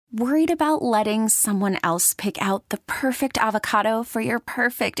Worried about letting someone else pick out the perfect avocado for your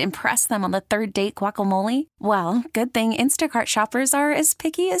perfect impress them on the third date guacamole? Well, good thing Instacart shoppers are as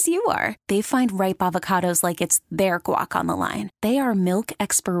picky as you are. They find ripe avocados like it's their guac on the line. They are milk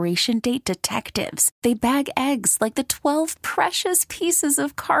expiration date detectives. They bag eggs like the 12 precious pieces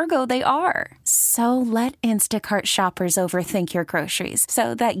of cargo they are. So let Instacart shoppers overthink your groceries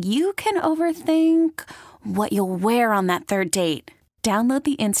so that you can overthink what you'll wear on that third date. Download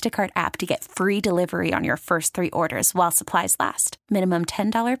the Instacart app to get free delivery on your first 3 orders while supplies last. Minimum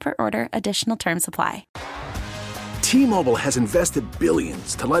 $10 per order. Additional terms apply. T-Mobile has invested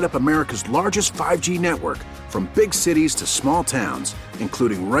billions to light up America's largest 5G network, from big cities to small towns,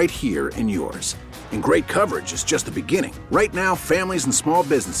 including right here in yours. And great coverage is just the beginning. Right now, families and small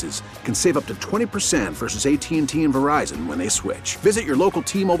businesses can save up to 20% versus AT&T and Verizon when they switch. Visit your local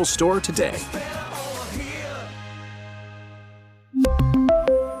T-Mobile store today.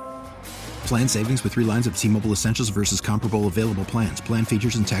 Plan savings with 3 lines of T-Mobile Essentials versus comparable available plans. Plan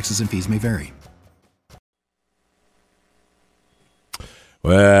features and taxes and fees may vary.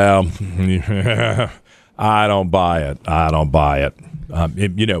 Well, I don't buy it.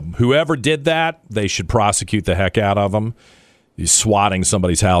 Whoever did that, they should prosecute the heck out of them. Swatting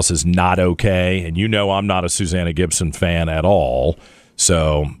somebody's house is not okay. And I'm not a Susanna Gibson fan at all.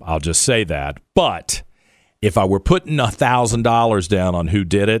 So I'll just say that. But if I were putting $1,000 down on who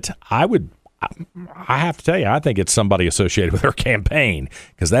did it, I have to tell you, I think it's somebody associated with her campaign,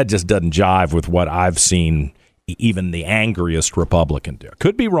 because that just doesn't jive with what I've seen even the angriest Republican do.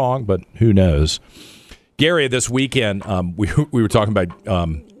 Could be wrong, but who knows? Gary, this weekend, we were talking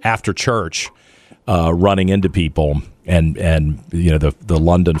about after church running into people and the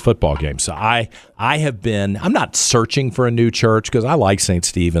London football game. So I'm not searching for a new church, because I like St.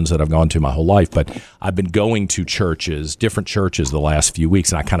 Stephen's that I've gone to my whole life, but I've been going to different churches the last few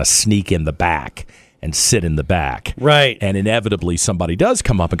weeks, and I kind of sneak in the back and sit in the back. Right. And inevitably somebody does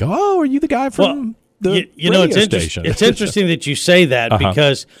come up and go, "Oh, are you the guy from the radio station?" It's interesting that you say that,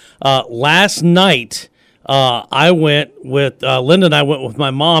 because last night I went with Linda and I went with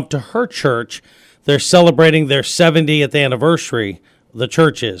my mom to her church. They're celebrating their 70th anniversary, the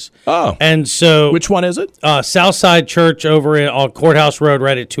church is. Oh. And so... Which one is it? Southside Church over on Courthouse Road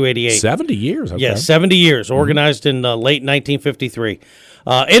right at 288. 70 years. Okay. Yeah, 70 years. Organized in late 1953.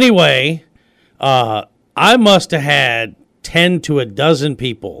 Anyway, I must have had 10 to a dozen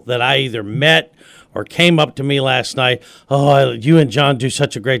people that I either met or came up to me last night. "Oh, you and John do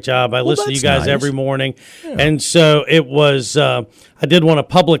such a great job. I listen to you guys every morning." Yeah. And so it was, I did want to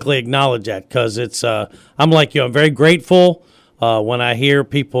publicly acknowledge that, because it's, I'm like you, I'm very grateful when I hear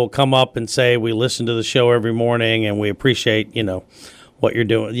people come up and say, "We listen to the show every morning and we appreciate, what you're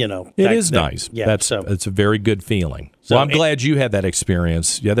doing." It is nice. Yeah, it's a very good feeling. So I'm glad you had that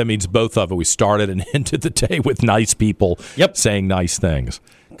experience. Yeah, that means both of it. We started and ended the day with nice people saying nice things.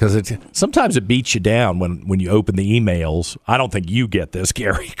 Because sometimes it beats you down when you open the emails. I don't think you get this,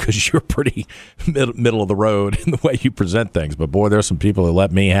 Gary, because you're pretty middle of the road in the way you present things. But, boy, there's some people who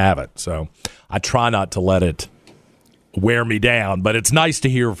let me have it. So I try not to let it wear me down. But it's nice to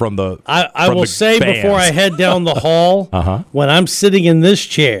hear from the I will say fans. Before I head down the hall, when I'm sitting in this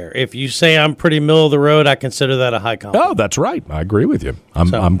chair, if you say I'm pretty middle of the road, I consider that a high compliment. Oh, that's right. I agree with you.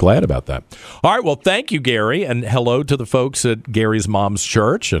 I'm glad about that. All right. Well, thank you, Gary. And hello to the folks at Gary's mom's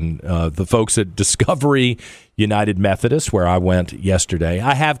church and the folks at Discovery United Methodist, where I went yesterday.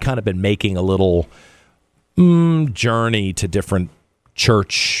 I have kind of been making a little journey to different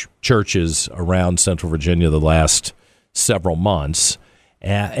churches around Central Virginia the last several months.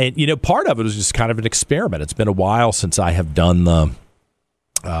 And part of it was just kind of an experiment. It's been a while since I have done the,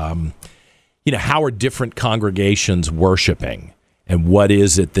 how are different congregations worshiping and what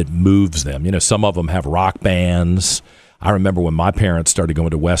is it that moves them? Some of them have rock bands. I remember when my parents started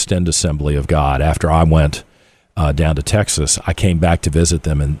going to West End Assembly of God after I went down to Texas. I came back to visit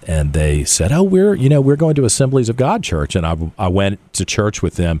them, and they said, "Oh, we're going to Assemblies of God Church," and I went to church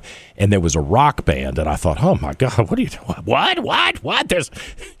with them, and there was a rock band, and I thought, "Oh my God, what are you doing? What?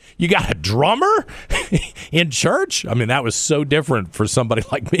 You got a drummer in church?" I mean, that was so different for somebody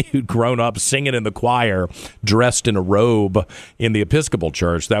like me who'd grown up singing in the choir, dressed in a robe in the Episcopal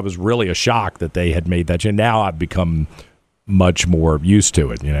Church. That was really a shock that they had made that change. Now I've become much more used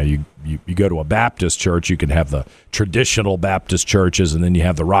to it. You go to a Baptist church, you can have the traditional Baptist churches, and then you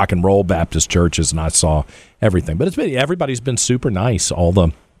have the rock and roll Baptist churches, and I saw everything. But everybody's been super nice, all the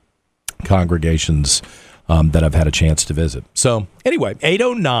congregations that I've had a chance to visit. So anyway,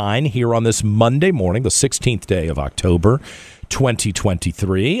 8:09 here on this Monday morning, the 16th day of October,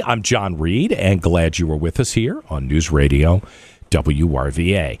 2023. I'm John Reed, and glad you were with us here on News Radio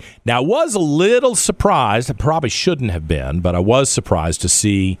WRVA. Now, I was a little surprised. I probably shouldn't have been, but I was surprised to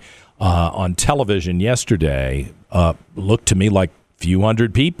see on television yesterday, looked to me like a few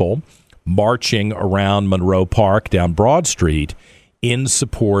hundred people marching around Monroe Park down Broad Street in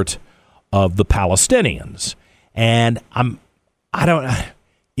support of the Palestinians. And I don't know.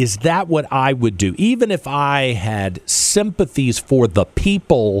 Is that what I would do? Even if I had sympathies for the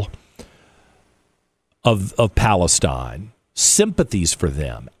people of Palestine, sympathies for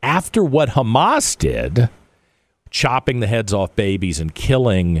them, after what Hamas did, chopping the heads off babies and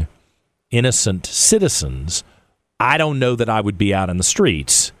killing innocent citizens, I don't know that I would be out in the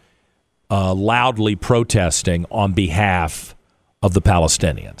streets loudly protesting on behalf of the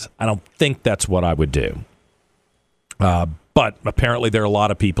Palestinians. I don't think that's what I would do. But apparently there are a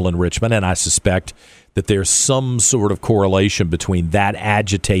lot of people in Richmond, and I suspect that there's some sort of correlation between that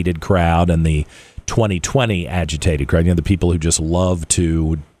agitated crowd and the 2020 agitated crowd. You know, the people who just love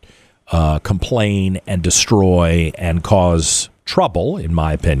to complain and destroy and cause trouble, in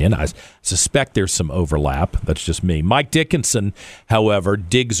my opinion. I suspect there's some overlap. That's just me. Mike Dickinson, however,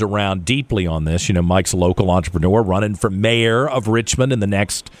 digs around deeply on this. You know, Mike's a local entrepreneur running for mayor of Richmond in the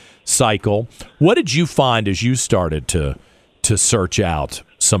next cycle. What did you find as you started to search out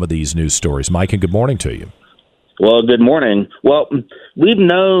some of these news stories? Mike, and good morning to you. Well, good morning. Well, we've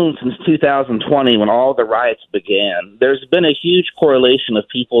known since 2020 when all the riots began, there's been a huge correlation of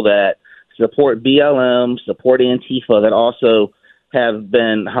people that support BLM, support Antifa, that also have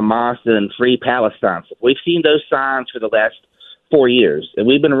been Hamas and Free Palestine. We've seen those signs for the last 4 years, and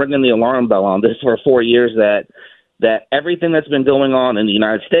we've been ringing the alarm bell on this for 4 years that everything that's been going on in the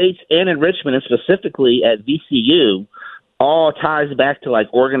United States and in Richmond, and specifically at VCU, all ties back to like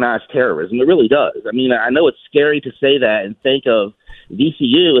organized terrorism. It really does. I mean, I know it's scary to say that and think of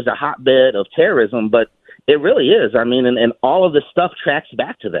VCU as a hotbed of terrorism, but it really is. I mean, and all of this stuff tracks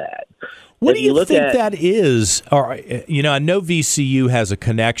back to that. What do you think that is? Or, you know, I know VCU has a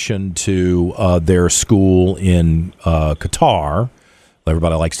connection to their school in Qatar.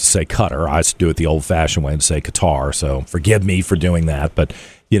 Everybody likes to say Qatar. I do it the old-fashioned way and say Qatar, so forgive me for doing that. But,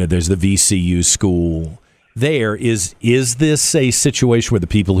 you know, there's the VCU school there. Is this a situation where the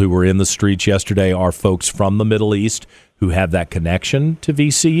people who were in the streets yesterday are folks from the Middle East who have that connection to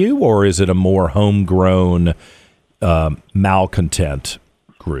VCU, or is it a more homegrown malcontent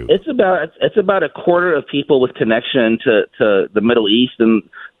group? It's about a quarter of people with connection to the Middle East, and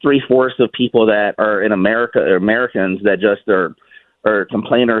 3/4 of people that are in America, or Americans that just are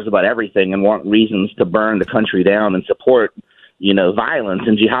complainers about everything and want reasons to burn the country down and support, you know, violence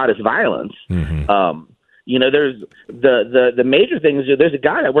and jihadist violence. Mm-hmm. You know, there's the major thing is there's a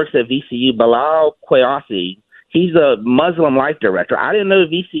guy that works at VCU, Bilal Quayasi. He's a Muslim life director. I didn't know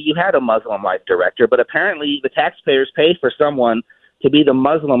VCU had a Muslim life director, but apparently the taxpayers paid for someone to be the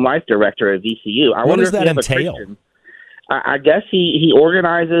Muslim life director at VCU. What does that entail? I guess he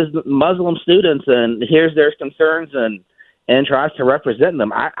organizes Muslim students and hears their concerns and tries to represent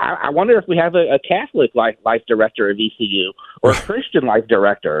them. I wonder if we have a Catholic life director at VCU or a Christian life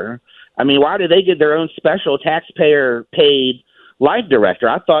director. I mean, why do they get their own special taxpayer-paid life director?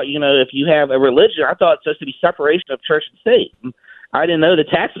 I thought, you know, if you have a religion, I thought it's supposed to be separation of church and state. I didn't know the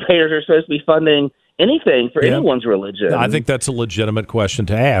taxpayers are supposed to be funding anything for anyone's religion. I think that's a legitimate question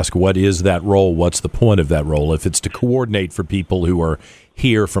to ask. What is that role? What's the point of that role? If it's to coordinate for people who are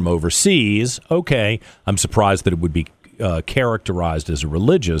here from overseas, okay, I'm surprised that it would be characterized as a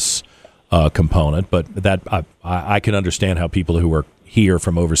religious component, but that I can understand how people who are here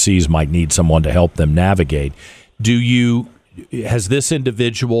from overseas might need someone to help them navigate. Has this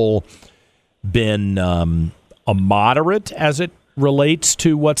individual been a moderate as it relates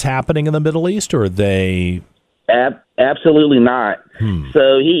to what's happening in the Middle East, or are they? Absolutely not.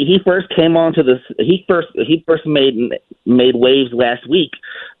 So he first came onto this. He first made waves last week.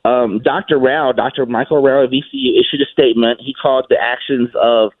 Dr. Michael Rao of VCU issued a statement. He called the actions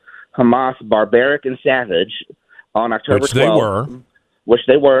of Hamas barbaric and savage on October 12th. Which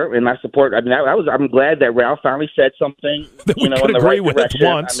they were, and I support. I mean, I'm glad that Ralph finally said something. That we could agree with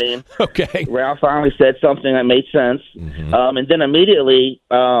once. I mean, okay. Ralph finally said something that made sense, and then immediately,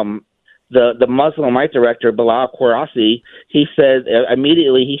 the Muslim life director Bilal Quayasi, he said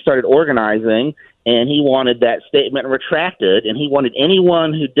immediately he started organizing, and he wanted that statement retracted, and he wanted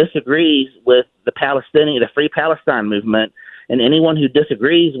anyone who disagrees with the Free Palestine movement, and anyone who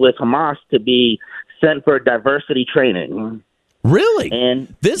disagrees with Hamas to be sent for diversity training. Really?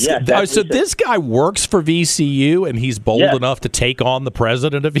 And this guy works for VCU, and he's bold enough to take on the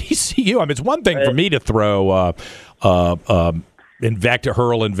president of VCU. I mean, it's one thing for me to throw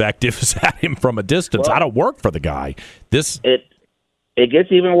hurl invectives at him from a distance. Well, I don't work for the guy. it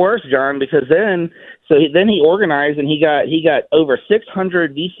gets even worse, John, because then he organized and he got over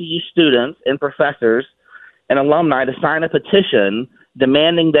 600 VCU students and professors and alumni to sign a petition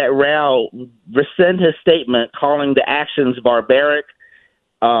demanding that Rao rescind his statement, calling the actions barbaric.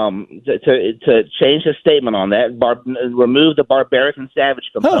 To change his statement on that, remove the barbaric and savage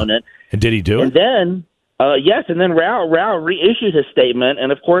component. And did he do it? And then, yes, and then Rao reissued his statement,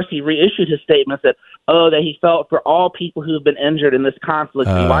 and of course he reissued his statement that he felt for all people who have been injured in this conflict,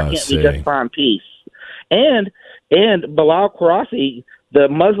 and why can't we just find peace? And Bilal Qurasi, the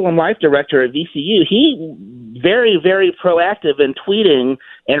Muslim Life Director at VCU, he very, very proactive in tweeting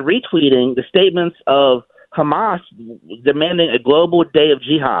and retweeting the statements of Hamas demanding a global day of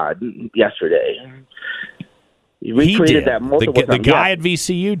jihad yesterday. He retweeted that multiple times. The guy at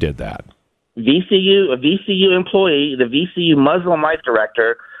VCU did that. A VCU employee, the VCU Muslim Life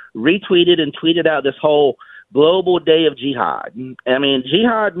Director, retweeted and tweeted out this whole global day of jihad. I mean,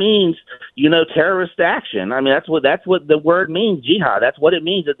 jihad means, terrorist action. I mean, that's what the word means, jihad. That's what it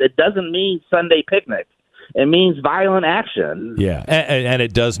means. It doesn't mean Sunday picnic. It means violent action. Yeah, and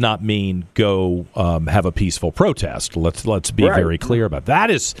it does not mean go have a peaceful protest. Let's be very clear about that.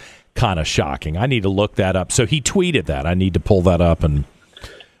 That is kind of shocking. I need to look that up. So he tweeted that. I need to pull that up. And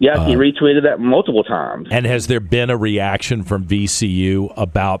yes, he retweeted that multiple times. And has there been a reaction from VCU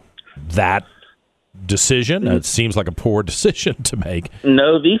about that decision? It seems like a poor decision to make.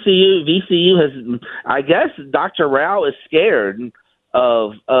 No, VCU has. I guess Dr. Rao is scared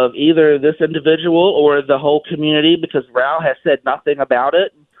of either this individual or the whole community, because Rao has said nothing about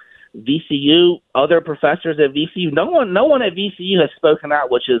it. VCU, other professors at VCU, no one at VCU has spoken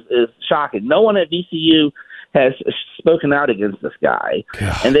out, which is shocking. No one at VCU has spoken out against this guy.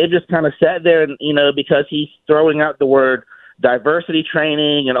 God. And they've just kind of sat there and, because he's throwing out the word diversity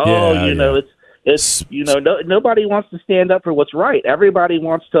training and, nobody wants to stand up for what's right. Everybody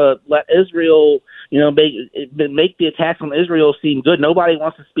wants to let Israel, make the attacks on Israel seem good. Nobody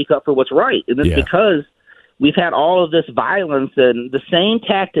wants to speak up for what's right. And it's because we've had all of this violence and the same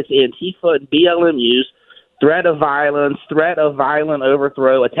tactics Antifa and BLM use, threat of violence, threat of violent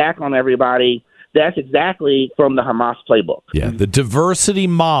overthrow, attack on everybody. That's exactly from the Hamas playbook. Yeah, the diversity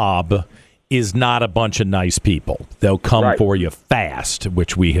mob is not a bunch of nice people. They'll come for you fast,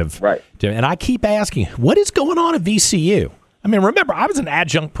 which we have. Right. And I keep asking, what is going on at VCU? I mean, remember, I was an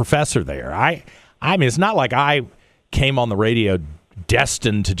adjunct professor there. I mean, it's not like I came on the radio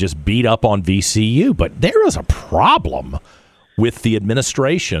destined to just beat up on VCU, but there is a problem with the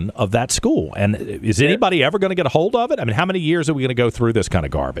administration of that school. And is anybody ever going to get a hold of it? I mean, how many years are we going to go through this kind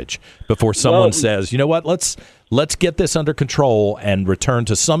of garbage before someone says, you know what, let's get this under control and return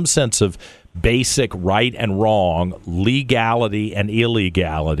to some sense of basic right and wrong, legality and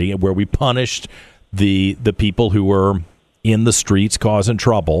illegality, where we punished the people who were in the streets causing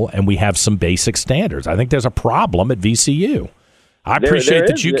trouble, and we have some basic standards. I think there's a problem at VCU. I appreciate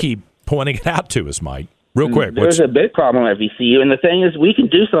that you keep pointing it out to us, Mike. Real quick. There's a big problem at VCU, and the thing is, we can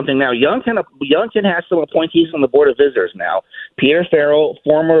do something now. Youngkin has some appointees on the Board of Visitors now. Peter Farrell,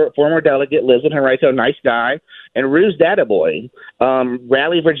 former delegate, lives in Henrico, nice guy. And Ruth Databoy,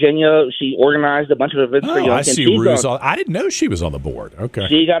 Raleigh, Virginia, she organized a bunch of events for Youngkin. I see Ruth. I didn't know she was on the board. Okay.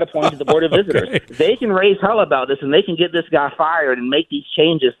 She got appointed to the Board of Visitors. Okay. They can raise hell about this, and they can get this guy fired and make these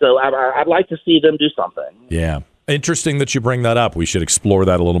changes. So I'd like to see them do something. Yeah. Interesting that you bring that up. We should explore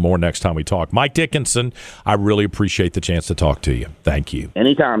that a little more next time we talk. Mike Dickinson, I really appreciate the chance to talk to you. Thank you.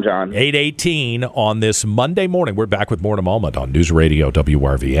 Anytime, John. 8:18 on this Monday morning. We're back with more in a moment on News Radio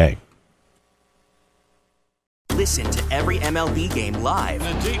WRVA. Listen to every MLB game live.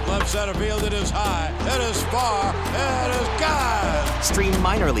 In the deep left center field, it is high, it is far, it is gone. Stream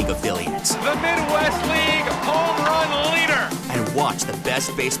minor league affiliates. The Midwest League home run leader. And watch the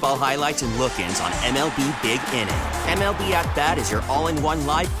best baseball highlights and look-ins on MLB Big Inning. MLB At Bat is your all-in-one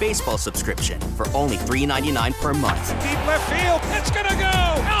live baseball subscription for only $3.99 per month. Deep left field, it's gonna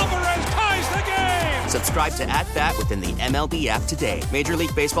go. Alvarez ties the game. Subscribe to At Bat within the MLB app today. Major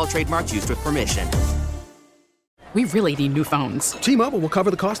League Baseball trademarks used with permission. We really need new phones. T-Mobile will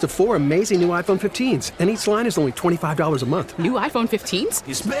cover the cost of 4 amazing new iPhone 15s, and each line is only $25 a month. New iPhone 15s?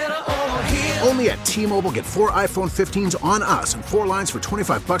 It's better over here. Only at T-Mobile, get 4 iPhone 15s on us and 4 lines for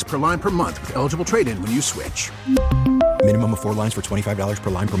 $25 per line per month with eligible trade-in when you switch. Minimum of 4 lines for $25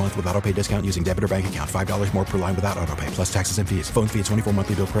 per line per month with autopay discount using debit or bank account. $5 more per line without autopay, plus taxes and fees. Phone fee at 24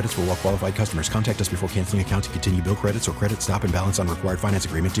 monthly bill credits for well-qualified customers. Contact us before canceling account to continue bill credits or credit stop and balance on required finance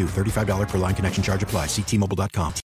agreement due. $35 per line connection charge applies. See T-Mobile.com.